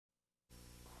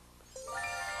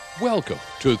Welcome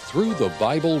to Through the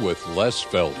Bible with Les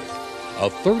Feldick, a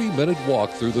 30-minute walk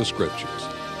through the Scriptures,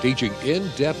 teaching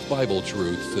in-depth Bible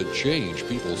truths that change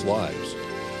people's lives.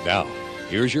 Now,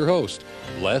 here's your host,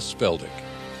 Les Feldick.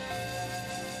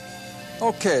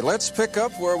 Okay, let's pick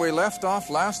up where we left off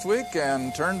last week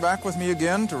and turn back with me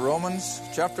again to Romans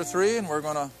chapter 3, and we're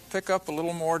going to pick up a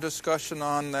little more discussion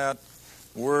on that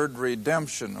word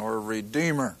redemption or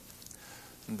redeemer.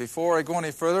 And before I go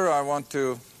any further, I want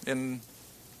to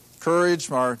encourage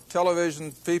our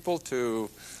television people to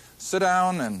sit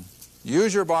down and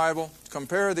use your Bible,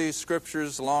 compare these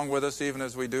scriptures along with us even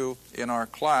as we do in our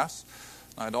class.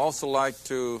 I'd also like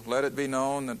to let it be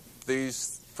known that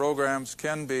these programs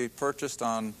can be purchased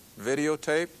on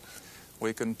videotape.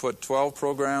 We can put 12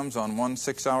 programs on one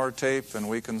 6-hour tape and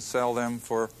we can sell them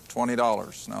for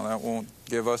 $20. Now that won't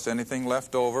give us anything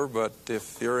left over, but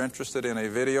if you're interested in a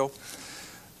video,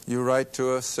 you write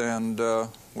to us and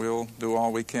we'll do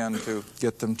all we can to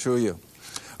get them to you.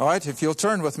 All right, if you'll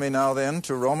turn with me now then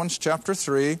to Romans chapter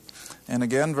 3, and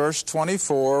again verse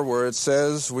 24, where it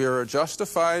says, "We are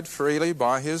justified freely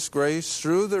by His grace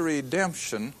through the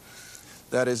redemption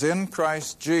that is in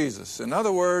Christ Jesus." In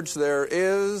other words, there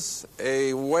is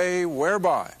a way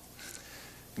whereby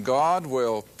God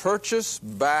will purchase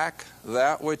back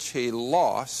that which He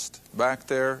lost back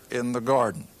there in the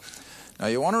garden. Now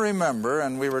you want to remember,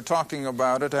 and we were talking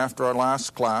about it after our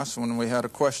last class when we had a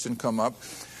question come up,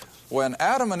 when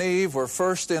Adam and Eve were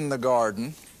first in the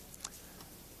garden,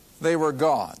 they were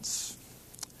God's.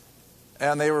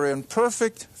 And they were in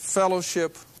perfect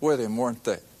fellowship with Him, weren't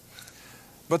they?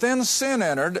 But then sin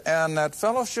entered and that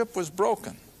fellowship was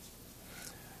broken.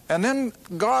 And then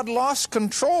God lost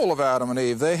control of Adam and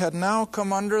Eve. They had now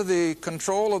come under the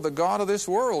control of the god of this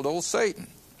world, old Satan.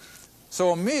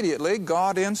 So immediately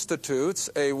God institutes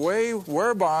a way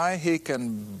whereby He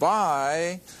can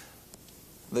buy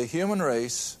the human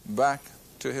race back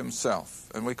to Himself.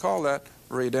 And we call that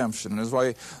redemption. As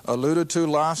I alluded to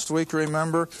last week,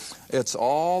 remember, it's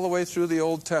all the way through the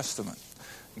Old Testament.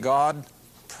 God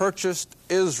purchased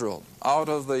Israel out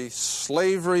of the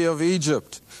slavery of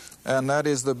Egypt. And that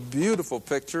is the beautiful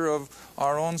picture of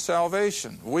our own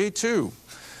salvation. We too,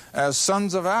 as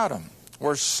sons of Adam,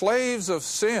 were slaves of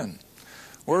sin.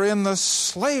 We're in the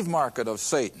slave market of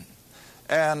Satan.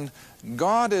 And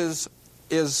God is,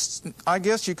 I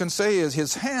guess you can say,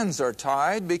 His hands are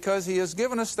tied because He has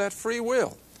given us that free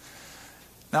will.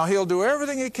 Now He'll do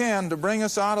everything He can to bring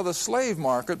us out of the slave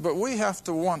market, but we have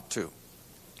to want to.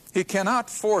 He cannot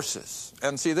force us.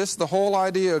 And see, this is the whole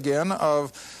idea again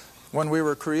of when we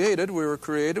were created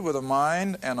with a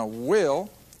mind and a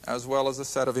will as well as a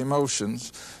set of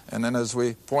emotions. And then as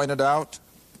we pointed out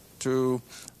to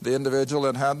the individual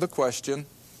that had the question,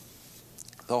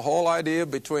 the whole idea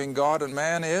between God and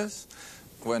man is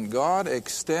when God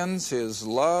extends His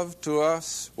love to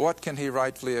us, what can He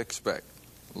rightfully expect?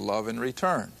 Love in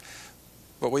return.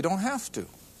 But we don't have to.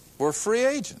 We're free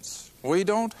agents. We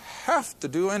don't have to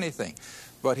do anything.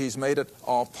 But He's made it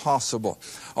all possible.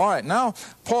 All right, now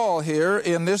Paul here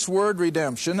in this word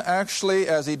redemption, actually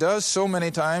as he does so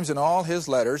many times in all his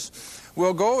letters,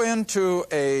 will go into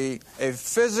a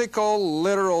physical,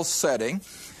 literal setting.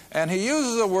 And he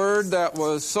uses a word that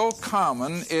was so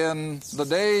common in the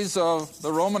days of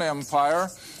the Roman Empire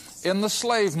in the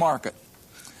slave market.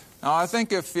 Now I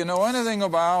think if you know anything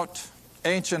about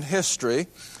ancient history,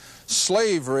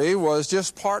 slavery was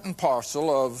just part and parcel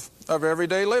of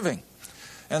everyday living.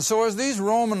 And so as these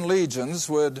Roman legions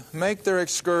would make their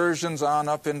excursions on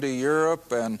up into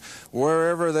Europe and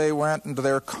wherever they went into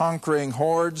their conquering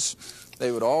hordes,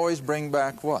 they would always bring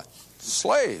back what?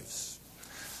 Slaves.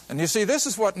 And you see, this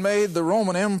is what made the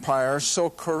Roman Empire so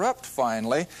corrupt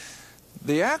finally.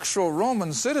 The actual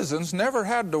Roman citizens never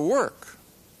had to work.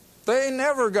 They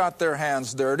never got their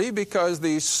hands dirty because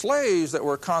these slaves that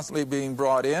were constantly being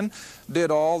brought in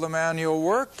did all the manual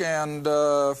work, and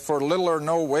for little or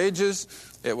no wages,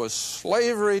 it was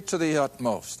slavery to the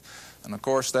utmost. And of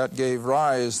course that gave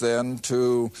rise then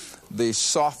to the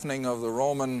softening of the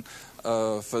Roman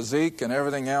physique and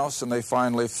everything else, and they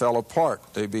finally fell apart.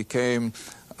 They became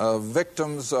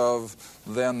victims of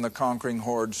then the conquering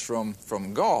hordes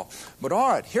from Gaul. But all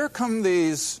right, here come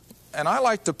these, and I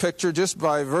like to picture, just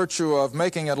by virtue of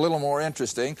making it a little more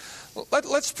interesting,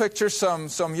 let's picture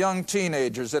some young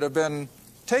teenagers that have been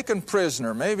taken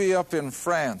prisoner, maybe up in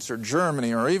France or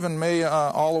Germany or even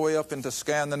all the way up into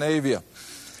Scandinavia.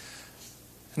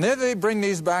 And then they bring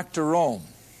these back to Rome.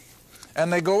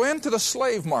 And they go into the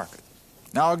slave market.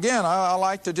 Now again, I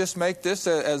like to just make this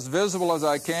as visible as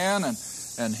I can.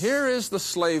 And here is the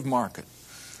slave market.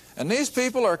 And these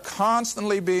people are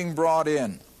constantly being brought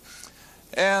in.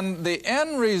 And the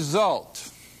end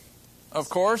result, of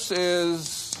course,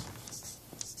 is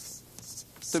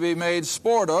to be made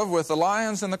sport of with the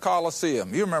lions in the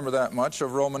Colosseum. You remember that much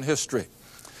of Roman history.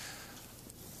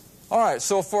 All right,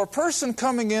 so for a person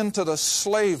coming into the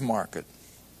slave market,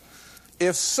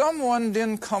 if someone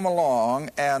didn't come along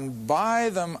and buy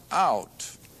them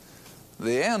out,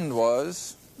 the end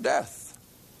was death.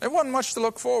 There wasn't much to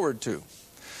look forward to.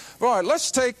 All right,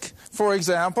 let's take, for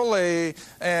example,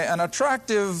 an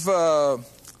attractive,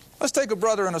 let's take a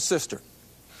brother and a sister.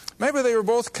 Maybe they were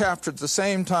both captured at the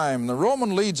same time. The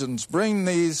Roman legions bring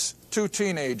these two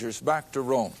teenagers back to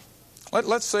Rome.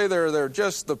 Let's say they're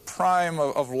just the prime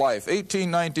of life,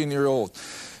 18, 19-year-old.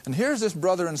 And here's this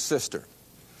brother and sister.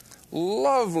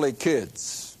 Lovely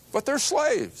kids, but they're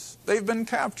slaves. They've been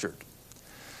captured.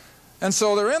 And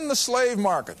so they're in the slave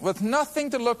market with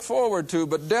nothing to look forward to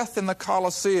but death in the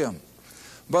Colosseum.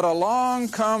 But along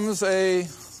comes a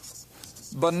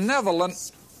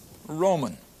benevolent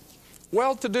Roman,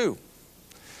 well-to-do.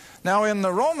 Now, in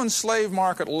the Roman slave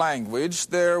market language,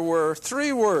 there were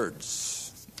three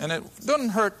words, and it doesn't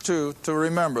hurt to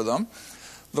remember them.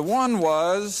 The one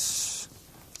was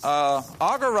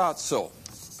agorazo,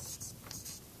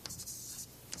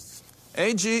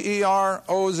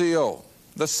 A-G-E-R-O-Z-O.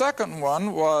 The second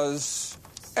one was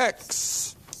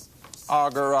ex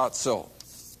agorazo.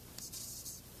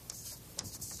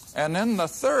 And then the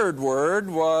third word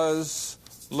was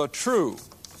latru.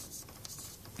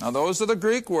 Now, those are the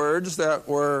Greek words that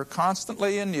were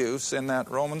constantly in use in that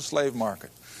Roman slave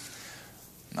market.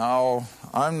 Now,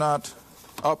 I'm not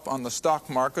up on the stock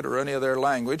market or any of their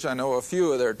language. I know a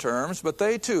few of their terms, but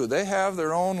they too, they have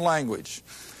their own language.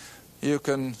 You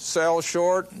can sell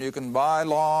short, you can buy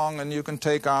long, and you can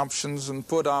take options and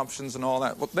put options and all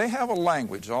that. Well, they have a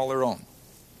language all their own.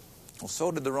 Well,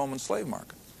 so did the Roman slave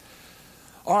market.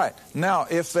 All right, now,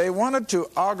 if they wanted to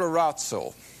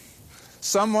agorazo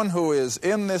someone who is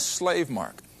in this slave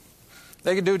market,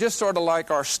 they could do just sort of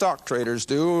like our stock traders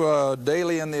do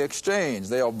daily in the exchange.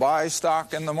 They'll buy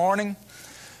stock in the morning,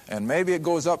 and maybe it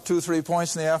goes up 2-3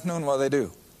 points in the afternoon. What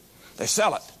do? They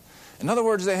sell it. In other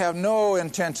words, they have no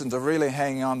intentions of really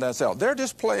hanging on to that sale. They're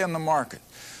just playing the market.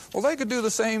 Well, they could do the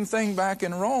same thing back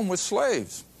in Rome with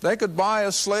slaves. They could buy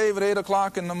a slave at 8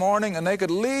 o'clock in the morning, and they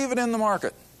could leave it in the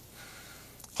market,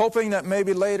 hoping that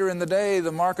maybe later in the day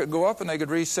the market would go up and they could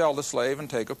resell the slave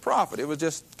and take a profit. It was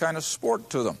just kind of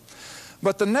sport to them.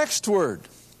 But the next word,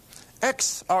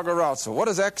 ex agorazo, what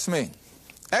does ex mean?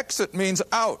 Exit means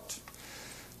out.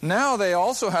 Now they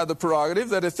also had the prerogative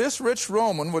that if this rich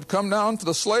Roman would come down to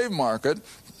the slave market,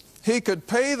 he could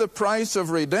pay the price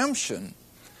of redemption,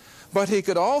 but he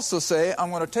could also say, I'm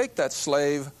going to take that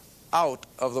slave out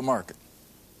of the market.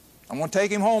 I'm going to take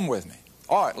him home with me.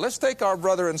 All right, let's take our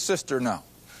brother and sister now.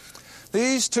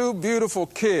 These two beautiful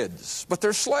kids, but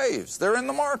they're slaves. They're in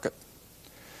the market.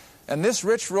 And this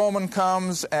rich Roman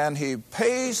comes and he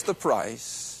pays the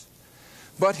price,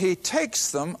 but he takes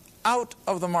them out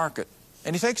of the market.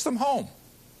 And he takes them home.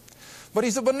 But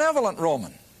he's a benevolent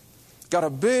Roman. Got a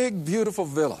big, beautiful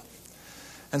villa.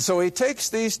 And so he takes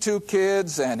these two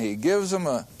kids and he gives them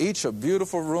each a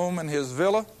beautiful room in his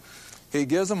villa. He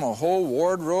gives them a whole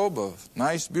wardrobe of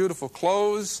nice, beautiful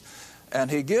clothes. And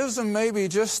he gives them maybe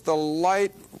just the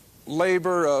light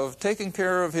labor of taking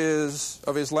care of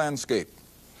his landscape.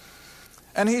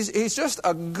 And he's just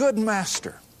a good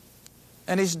master.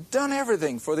 And he's done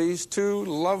everything for these two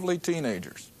lovely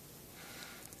teenagers.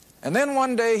 And then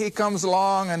one day he comes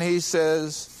along and he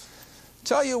says,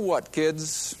 tell you what,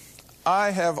 kids,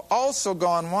 I have also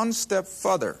gone one step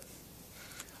further.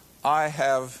 I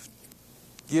have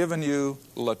given you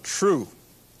latru.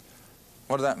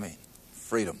 What does that mean?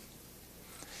 Freedom.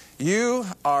 You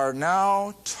are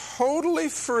now totally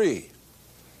free.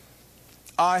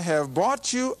 I have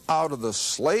bought you out of the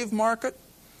slave market.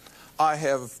 I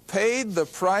have paid the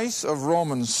price of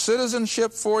Roman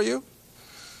citizenship for you.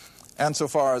 And so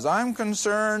far as I'm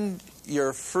concerned,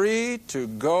 you're free to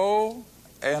go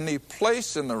any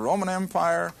place in the Roman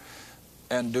Empire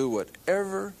and do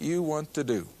whatever you want to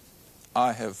do.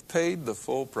 I have paid the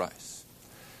full price.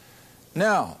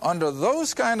 Now, under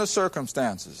those kind of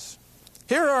circumstances,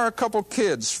 here are a couple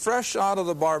kids fresh out of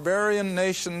the barbarian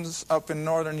nations up in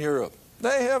Northern Europe.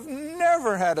 They have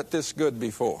never had it this good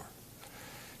before.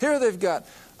 Here they've got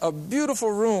a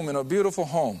beautiful room in a beautiful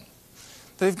home.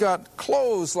 They've got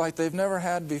clothes like they've never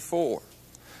had before.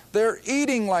 They're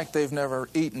eating like they've never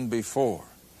eaten before.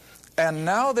 And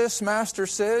now this master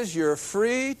says you're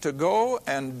free to go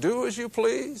and do as you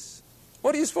please.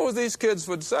 What do you suppose these kids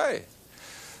would say?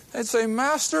 They'd say,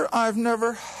 Master, I've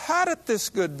never had it this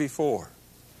good before.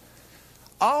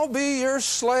 I'll be your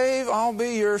slave, I'll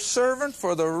be your servant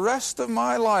for the rest of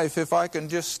my life if I can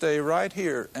just stay right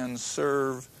here and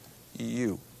serve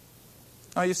you.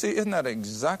 Now you see, isn't that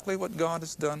exactly what God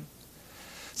has done?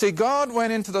 See, God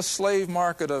went into the slave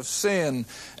market of sin,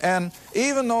 and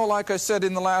even though, like I said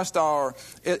in the last hour,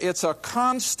 it's a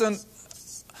constant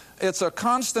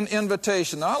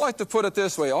invitation. Now, I like to put it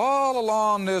this way. All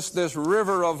along this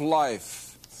river of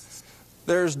life,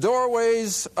 there's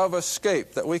doorways of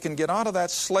escape that we can get out of that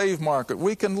slave market.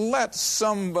 We can let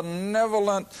some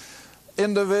benevolent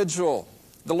individual,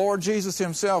 the Lord Jesus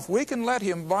himself, we can let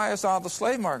him buy us out of the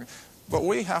slave market. But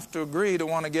we have to agree to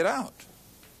want to get out.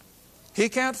 He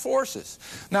can't force us.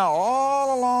 Now,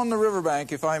 all along the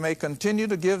riverbank, if I may continue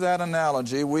to give that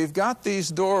analogy, we've got these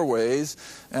doorways,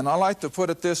 and I like to put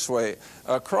it this way.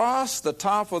 Across the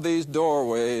top of these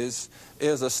doorways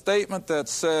is a statement that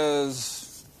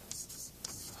says,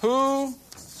 whosoever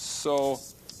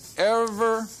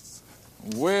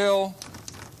will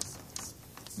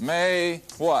may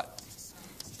what?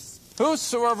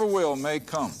 Whosoever will may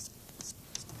come.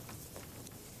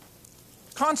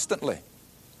 Constantly.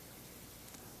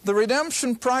 The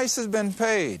redemption price has been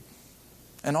paid,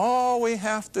 and all we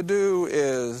have to do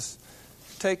is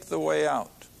take the way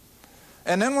out.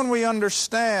 And then when we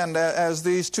understand, as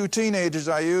these two teenagers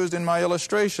I used in my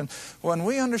illustration, when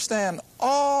we understand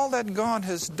all that God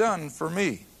has done for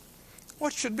me,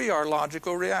 what should be our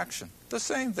logical reaction? The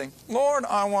same thing. Lord,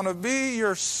 I want to be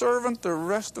your servant the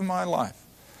rest of my life.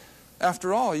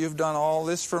 After all, you've done all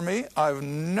this for me. I've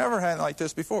never had it like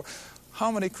this before. How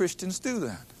many Christians do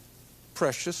that?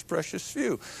 Precious, precious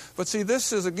few. But see,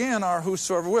 this is again our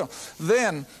whosoever will.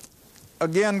 Then,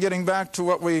 again, getting back to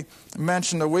what we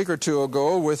mentioned a week or two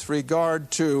ago with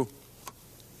regard to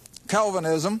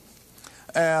Calvinism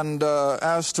and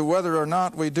as to whether or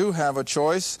not we do have a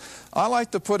choice, I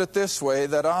like to put it this way,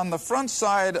 that on the front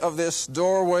side of this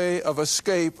doorway of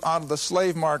escape out of the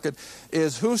slave market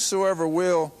is whosoever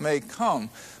will may come.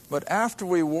 But after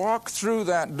we walk through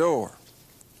that door,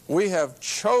 we have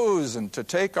chosen to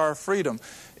take our freedom.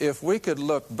 If we could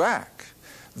look back,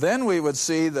 then we would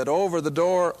see that over the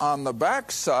door on the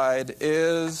back side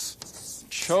is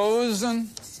chosen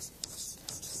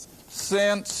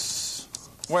since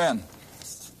when?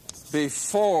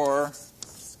 Before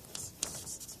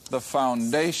the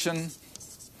foundation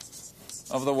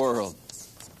of the world.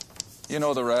 You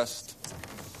know the rest.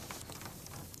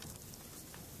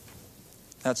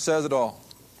 That says it all.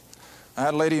 I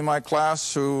had a lady in my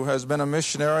class who has been a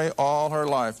missionary all her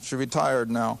life. She's retired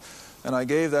now. And I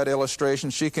gave that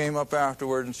illustration. She came up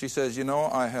afterward and she says, you know,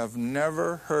 I have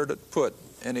never heard it put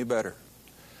any better.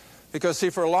 Because, see,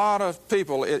 for a lot of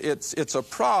people, it's a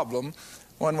problem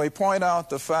when we point out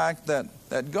the fact that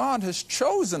God has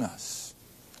chosen us.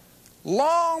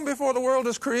 Long before the world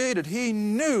was created, He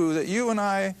knew that you and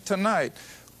I tonight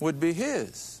would be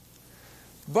His.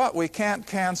 But we can't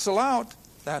cancel out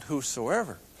that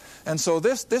whosoever. And so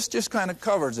this just kind of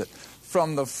covers it.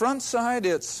 From the front side,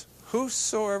 it's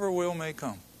whosoever will may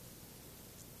come.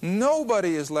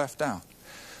 Nobody is left out.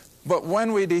 But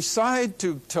when we decide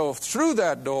to through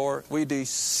that door, we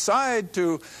decide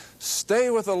to stay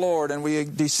with the Lord and we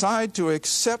decide to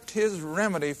accept His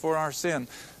remedy for our sin,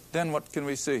 then what can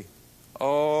we see?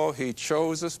 Oh, He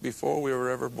chose us before we were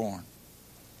ever born.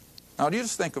 Now, you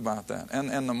just think about that.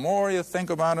 And the more you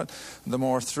think about it, the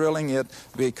more thrilling it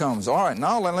becomes. All right,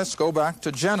 now let's go back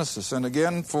to Genesis. And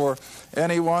again, for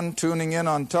anyone tuning in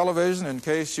on television, in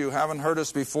case you haven't heard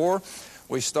us before,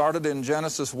 we started in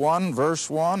Genesis 1, verse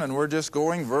 1, and we're just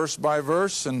going verse by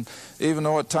verse. And even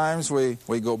though at times we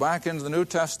go back into the New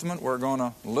Testament, we're going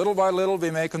to, little by little, be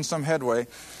making some headway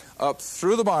up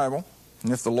through the Bible.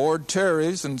 And if the Lord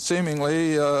tarries, and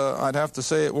seemingly I'd have to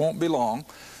say it won't be long,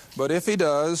 but if He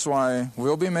does, why,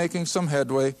 we'll be making some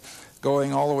headway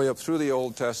going all the way up through the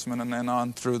Old Testament and then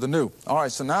on through the New. All right,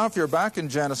 so now if you're back in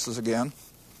Genesis again,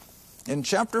 in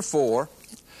chapter 4,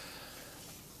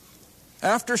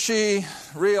 after she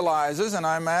realizes, and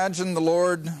I imagine the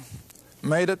Lord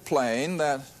made it plain,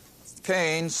 that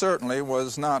Cain certainly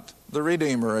was not the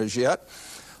Redeemer as yet,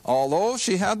 although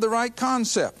she had the right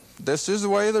concept. This is the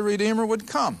way the Redeemer would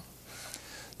come.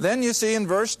 Then you see in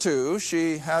verse 2,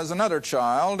 she has another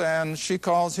child, and she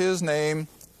calls his name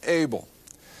Abel.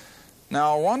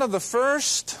 Now, one of the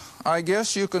first, I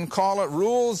guess you can call it,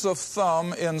 rules of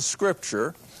thumb in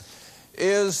Scripture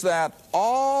is that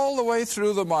all the way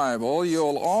through the Bible,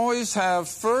 you'll always have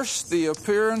first the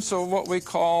appearance of what we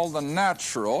call the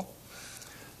natural,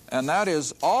 and that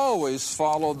is always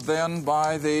followed then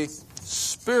by the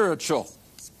spiritual.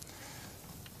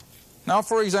 Now,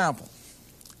 for example,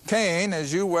 Cain,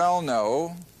 as you well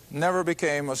know, never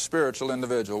became a spiritual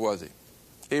individual, was he?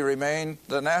 He remained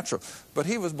the natural, but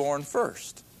he was born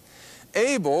first.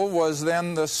 Abel was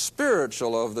then the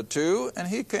spiritual of the two, and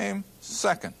he came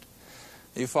second.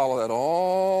 You follow that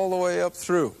all the way up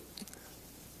through.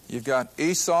 You've got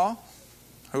Esau,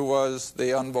 who was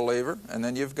the unbeliever, and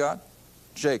then you've got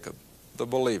Jacob, the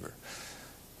believer.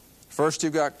 First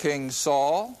you've got King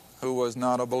Saul, who was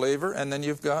not a believer, and then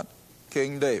you've got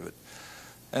King David.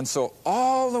 And so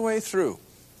all the way through.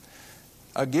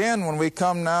 Again, when we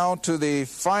come now to the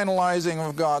finalizing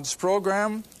of God's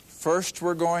program, first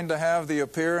we're going to have the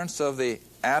appearance of the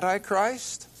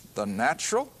Antichrist, the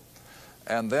natural,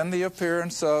 and then the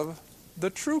appearance of the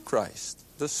true Christ,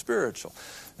 the spiritual.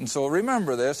 And so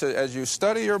remember this as you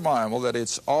study your Bible, that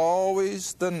it's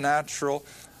always the natural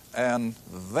and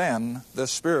then the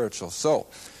spiritual. So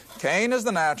Cain is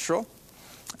the natural,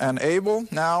 and Abel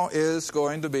now is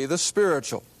going to be the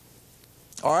spiritual.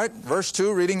 All right, verse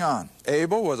 2, reading on.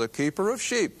 Abel was a keeper of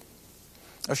sheep,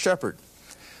 a shepherd.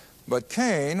 But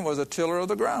Cain was a tiller of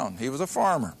the ground. He was a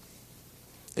farmer.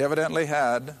 He evidently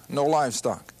had no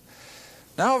livestock.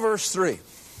 Now verse 3.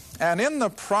 And in the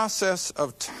process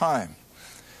of time.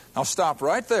 Now stop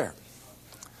right there.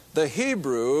 The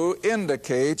Hebrew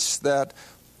indicates that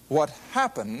what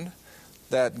happened,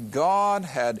 that God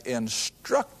had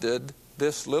instructed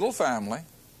this little family,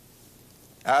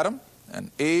 Adam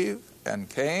and Eve and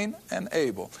Cain and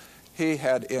Abel. He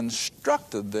had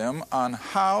instructed them on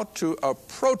how to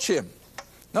approach him.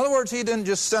 In other words, he didn't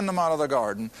just send them out of the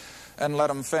garden and let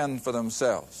them fend for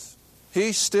themselves.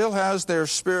 He still has their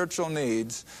spiritual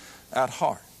needs at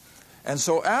heart. And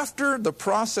so after the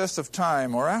process of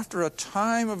time, or after a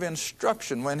time of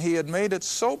instruction, when he had made it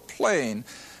so plain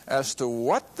as to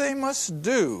what they must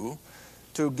do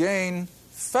to gain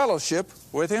fellowship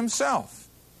with himself.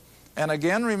 And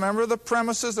again, remember the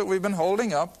premises that we've been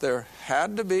holding up. There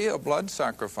had to be a blood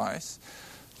sacrifice,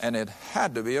 and it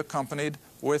had to be accompanied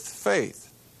with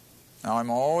faith. Now, I'm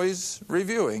always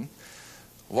reviewing.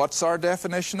 What's our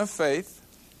definition of faith?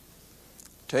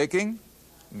 Taking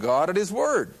God at His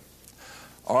word.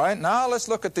 All right, now let's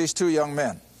look at these two young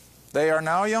men. They are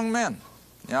now young men.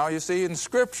 Now, you see, in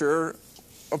Scripture,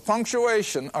 a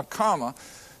punctuation, a comma,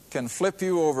 can flip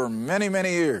you over many,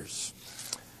 many years.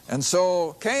 And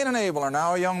so Cain and Abel are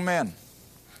now young men.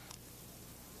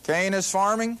 Cain is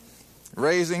farming,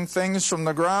 raising things from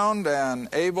the ground, and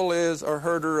Abel is a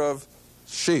herder of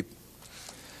sheep.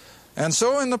 And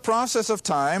so in the process of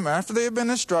time, after they had been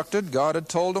instructed, God had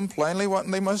told them plainly what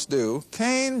they must do,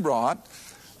 Cain brought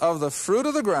of the fruit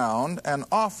of the ground an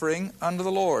offering unto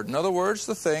the Lord. In other words,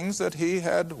 the things that he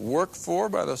had worked for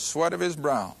by the sweat of his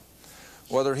brow.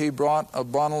 Whether he brought a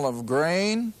bundle of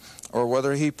grain, or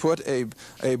whether he put a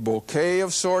bouquet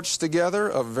of sorts together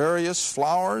of various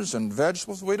flowers and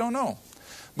vegetables, we don't know.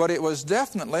 But it was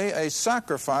definitely a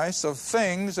sacrifice of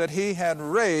things that he had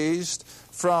raised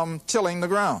from tilling the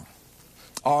ground.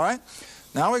 All right?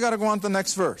 Now we got to go on to the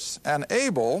next verse. And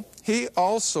Abel, he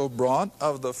also brought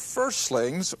of the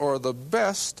firstlings, or the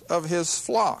best of his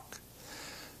flock,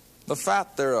 the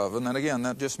fat thereof. And then again,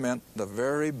 that just meant the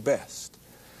very best.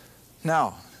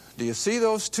 Now, do you see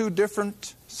those two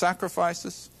different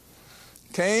sacrifices?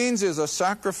 Cain's is a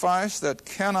sacrifice that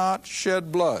cannot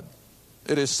shed blood.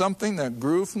 It is something that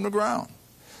grew from the ground.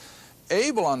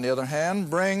 Abel, on the other hand,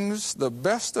 brings the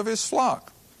best of his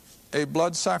flock, a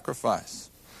blood sacrifice.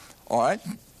 All right,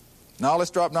 now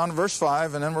let's drop down to verse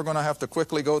 5, and then we're going to have to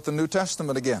quickly go to the New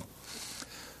Testament again.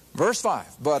 Verse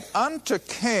 5, but unto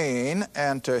Cain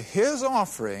and to his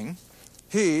offering,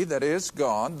 he, that is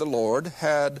God, the Lord,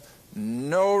 had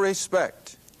no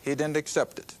respect. He didn't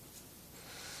accept it.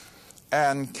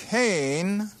 And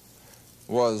Cain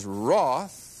was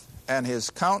wroth, and his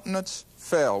countenance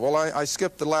fell. Well, I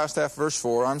skipped the last half, verse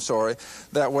 4, I'm sorry.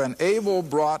 That when Abel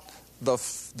brought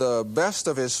the best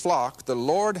of his flock, the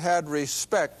Lord had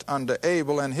respect unto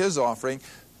Abel and his offering,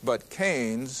 but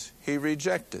Cain's he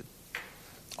rejected.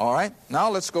 All right, now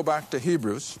let's go back to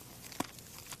Hebrews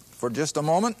for just a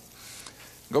moment.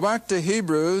 Go back to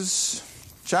Hebrews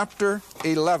chapter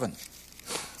 11.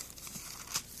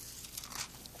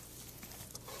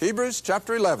 Hebrews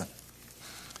chapter 11.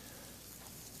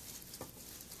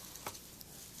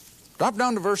 Drop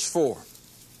down to verse 4.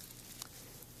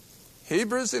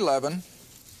 Hebrews 11,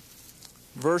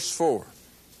 verse 4.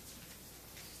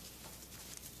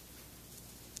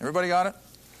 Everybody got it?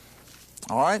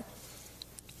 All right.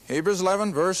 Hebrews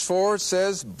 11, verse 4, it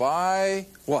says, by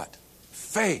what?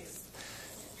 Faith.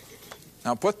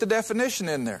 Now put the definition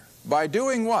in there. By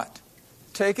doing what?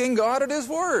 Taking God at His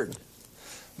word.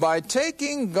 By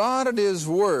taking God at His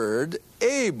word,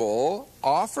 Abel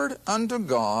offered unto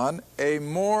God a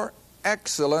more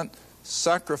excellent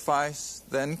sacrifice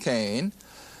than Cain,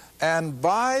 and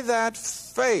by that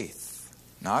faith,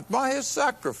 not by his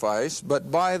sacrifice,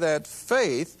 but by that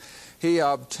faith, he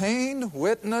obtained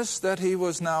witness that he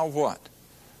was now what?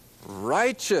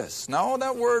 Righteous. Now,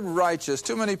 that word righteous,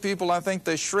 too many people, I think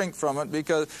they shrink from it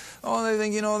because, they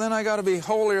think, then I got to be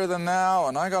holier than thou,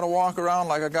 and I got to walk around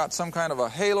like I got some kind of a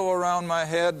halo around my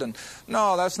head. And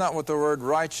no, that's not what the word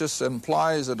righteous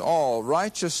implies at all.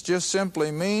 Righteous just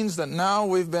simply means that now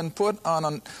we've been put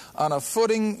on a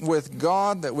footing with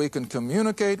God that we can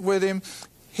communicate with Him.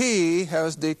 He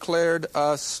has declared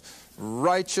us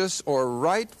righteous or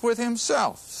right with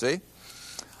Himself. See?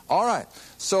 All right.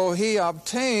 So he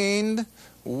obtained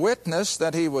witness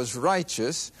that he was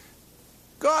righteous,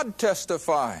 God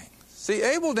testifying. See,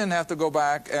 Abel didn't have to go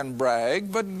back and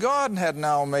brag, but God had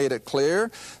now made it clear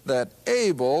that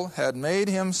Abel had made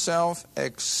himself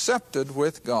accepted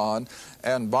with God,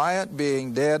 and by it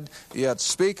being dead, yet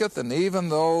speaketh, and even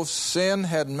though sin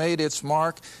had made its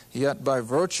mark, yet by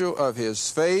virtue of his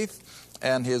faith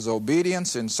and his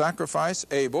obedience in sacrifice,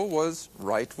 Abel was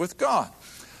right with God.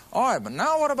 All right, but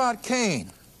now what about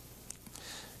Cain?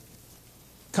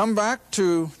 Come back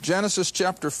to Genesis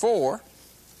chapter 4.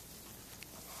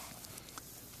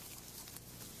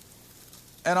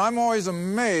 And I'm always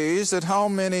amazed at how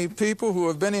many people who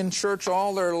have been in church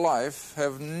all their life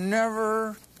have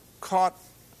never caught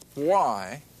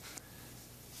why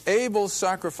Abel's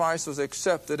sacrifice was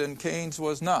accepted and Cain's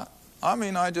was not.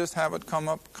 I just have it come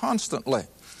up constantly.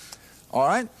 All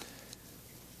right?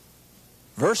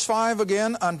 Verse 5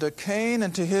 again, unto Cain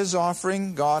and to his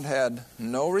offering God had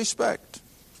no respect.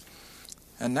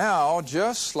 And now,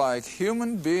 just like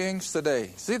human beings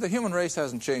today, see, the human race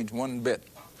hasn't changed one bit.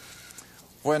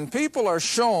 When people are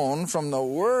shown from the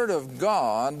Word of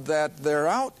God that they're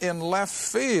out in left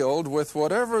field with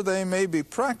whatever they may be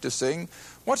practicing,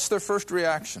 what's their first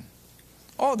reaction?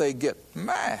 Oh, they get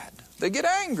mad. They get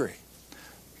angry.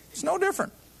 It's no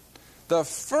different. The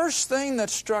first thing that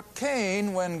struck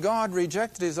Cain when God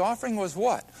rejected his offering was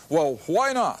what? Well,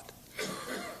 why not?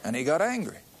 And he got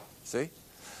angry. See?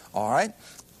 All right?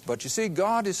 But you see,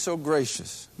 God is so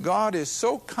gracious. God is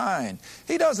so kind.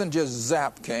 He doesn't just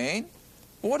zap Cain.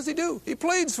 What does he do? He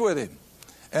pleads with him.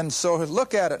 And so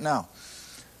look at it now.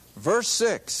 Verse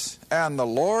 6, and the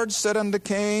Lord said unto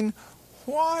Cain,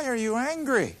 why are you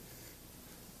angry?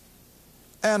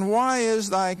 And why is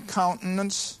thy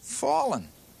countenance fallen?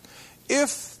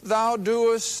 If thou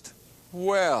doest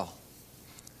well,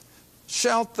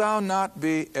 shalt thou not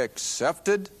be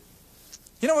accepted?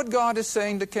 You know what God is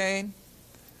saying to Cain?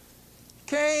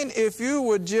 Cain, if you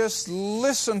would just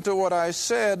listen to what I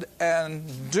said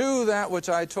and do that which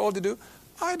I told you to do,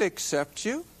 I'd accept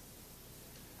you.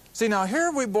 See, now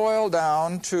here we boil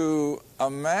down to a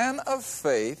man of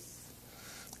faith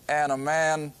and a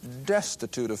man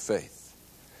destitute of faith.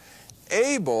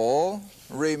 Abel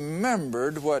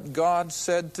remembered what God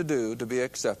said to do to be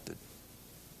accepted.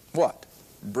 What?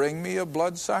 Bring me a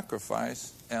blood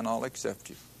sacrifice and I'll accept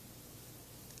you.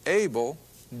 Abel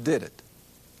did it.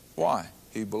 Why?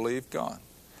 He believed God.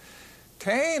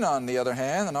 Cain, on the other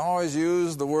hand, and I always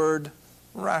use the word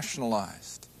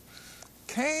rationalized.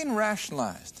 Cain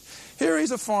rationalized. Here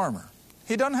he's a farmer.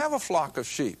 He doesn't have a flock of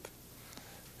sheep.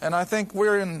 And I think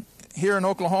here in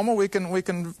Oklahoma, we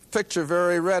can picture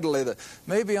very readily that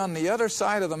maybe on the other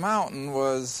side of the mountain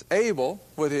was Abel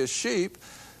with his sheep,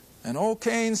 and old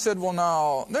Cain said, well,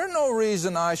 now, there's no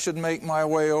reason I should make my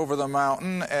way over the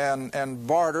mountain and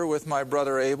barter with my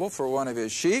brother Abel for one of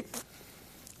his sheep.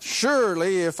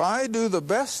 Surely, if I do the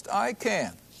best I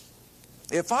can,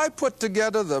 if I put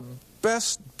together the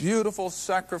best beautiful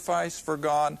sacrifice for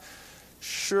God,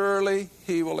 surely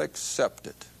He will accept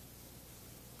it.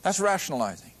 That's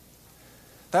rationalizing.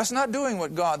 That's not doing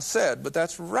what God said, but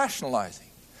that's rationalizing.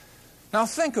 Now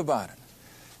think about it.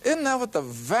 Isn't that what the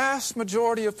vast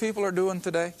majority of people are doing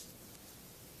today?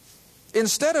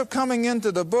 Instead of coming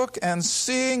into the book and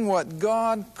seeing what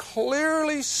God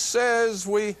clearly says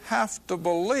we have to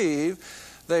believe,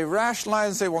 they rationalize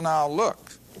and say, well, now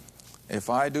look, if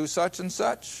I do such and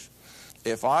such,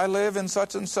 if I live in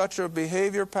such and such a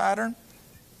behavior pattern,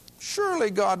 surely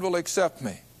God will accept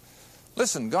me.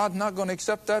 Listen, God's not going to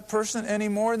accept that person any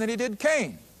more than He did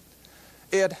Cain.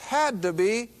 It had to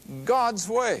be God's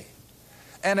way.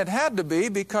 And it had to be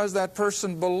because that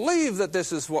person believed that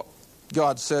this is what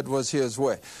God said was His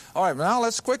way. All right, now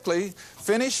let's quickly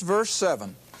finish verse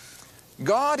 7.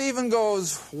 God even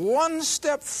goes one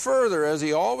step further, as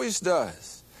He always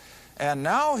does. And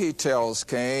now He tells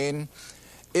Cain,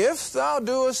 if thou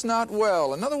doest not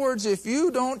well. In other words, if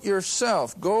you don't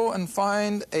yourself go and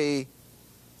find a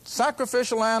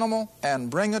sacrificial animal and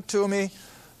bring it to me,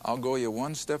 I'll go you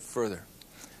one step further.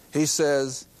 He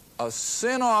says, a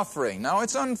sin offering. Now,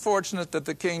 it's unfortunate that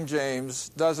the King James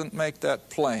doesn't make that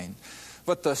plain.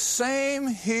 But the same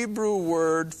Hebrew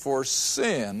word for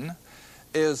sin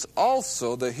is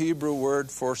also the Hebrew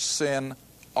word for sin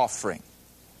offering.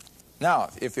 Now,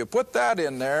 if you put that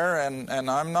in there, and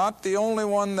I'm not the only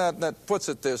one that puts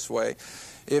it this way,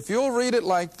 if you'll read it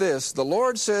like this, the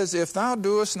Lord says, if thou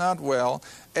doest not well,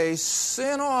 a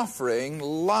sin offering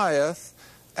lieth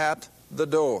at the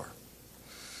door.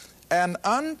 And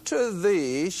unto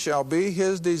thee shall be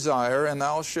his desire, and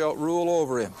thou shalt rule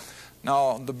over him.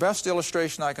 Now, the best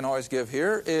illustration I can always give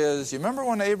here is, you remember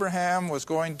when Abraham was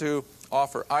going to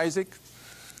offer Isaac,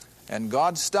 and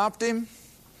God stopped him?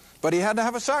 But he had to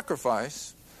have a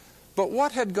sacrifice. But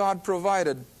what had God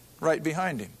provided right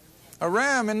behind him? A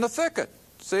ram in the thicket.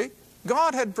 See?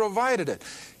 God had provided it.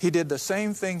 He did the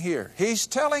same thing here. He's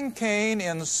telling Cain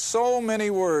in so many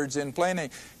words, in plain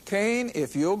name, Cain,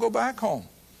 if you'll go back home,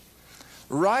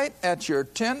 right at your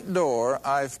tent door,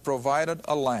 I've provided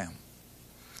a lamb.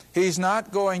 He's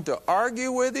not going to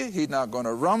argue with you. He's not going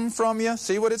to run from you.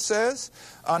 See what it says?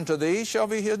 Unto thee shall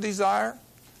be his desire.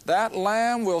 That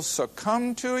lamb will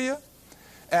succumb to you.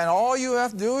 And all you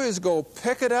have to do is go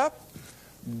pick it up,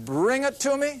 bring it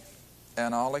to me,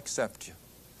 and I'll accept you.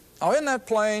 Now, isn't that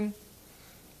plain?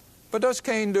 But does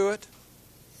Cain do it?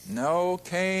 No,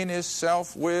 Cain is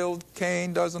self-willed.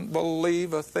 Cain doesn't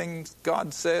believe a thing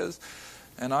God says.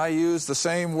 And I use the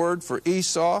same word for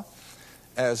Esau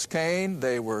as Cain.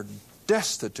 They were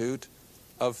destitute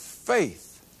of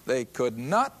faith. They could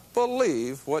not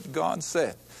believe what God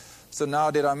said. So now,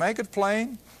 did I make it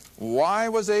plain? Why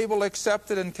was Abel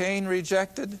accepted and Cain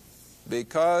rejected?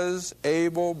 Because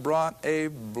Abel brought a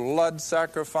blood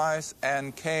sacrifice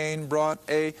and Cain brought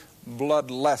a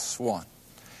bloodless one.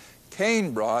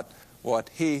 Cain brought what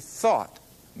he thought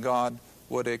God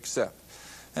would accept.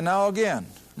 And now again,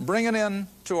 bring it in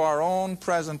to our own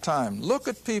present time. Look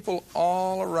at people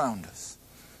all around us.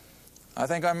 I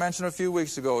think I mentioned a few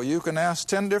weeks ago, you can ask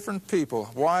 10 different people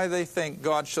why they think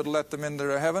God should let them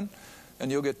into heaven, and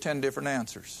you'll get 10 different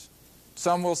answers.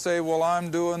 Some will say, well,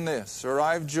 I'm doing this, or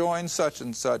I've joined such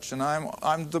and such, and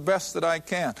I'm the best that I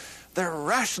can. They're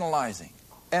rationalizing,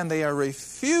 and they are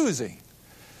refusing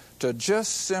to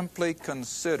just simply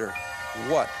consider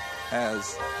what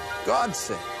has God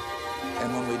said.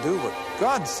 And when we do what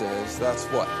God says, that's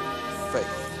what? Faith.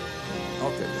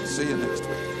 Okay, see you next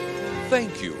week.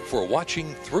 Thank you for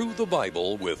watching Through the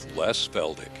Bible with Les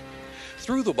Feldick.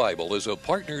 Through the Bible is a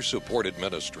partner-supported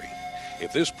ministry.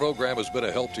 If this program has been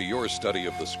a help to your study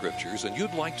of the Scriptures and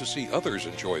you'd like to see others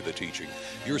enjoy the teaching,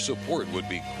 your support would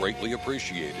be greatly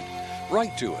appreciated.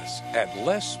 Write to us at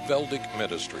Les Feldick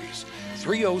Ministries,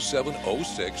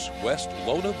 30706 West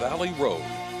Lona Valley Road,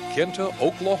 Kinta,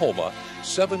 Oklahoma,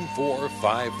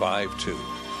 74552.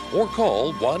 Or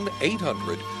call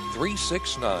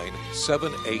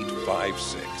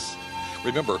 1-800-369-7856.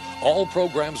 Remember, all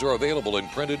programs are available in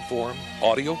printed form,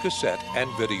 audio cassette, and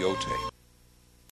videotape.